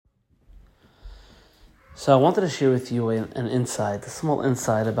So I wanted to share with you an insight, a small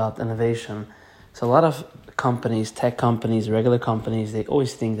insight about innovation. So a lot of companies, tech companies, regular companies, they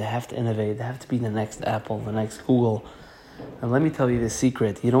always think they have to innovate. They have to be the next Apple, the next Google. And let me tell you the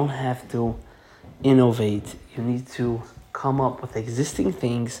secret. You don't have to innovate. You need to come up with existing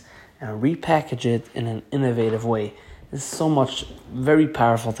things and repackage it in an innovative way. There's so much very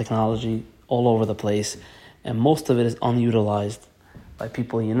powerful technology all over the place, and most of it is unutilized by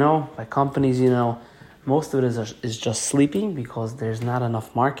people by companies Most of it is just sleeping because there's not enough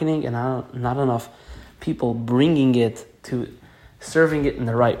marketing and not enough people bringing it to serving it in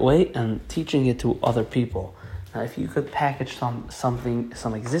the right way and teaching it to other people. Now, if you could package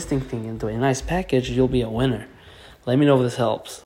some existing thing into a nice package, you'll be a winner. Let me know if this helps.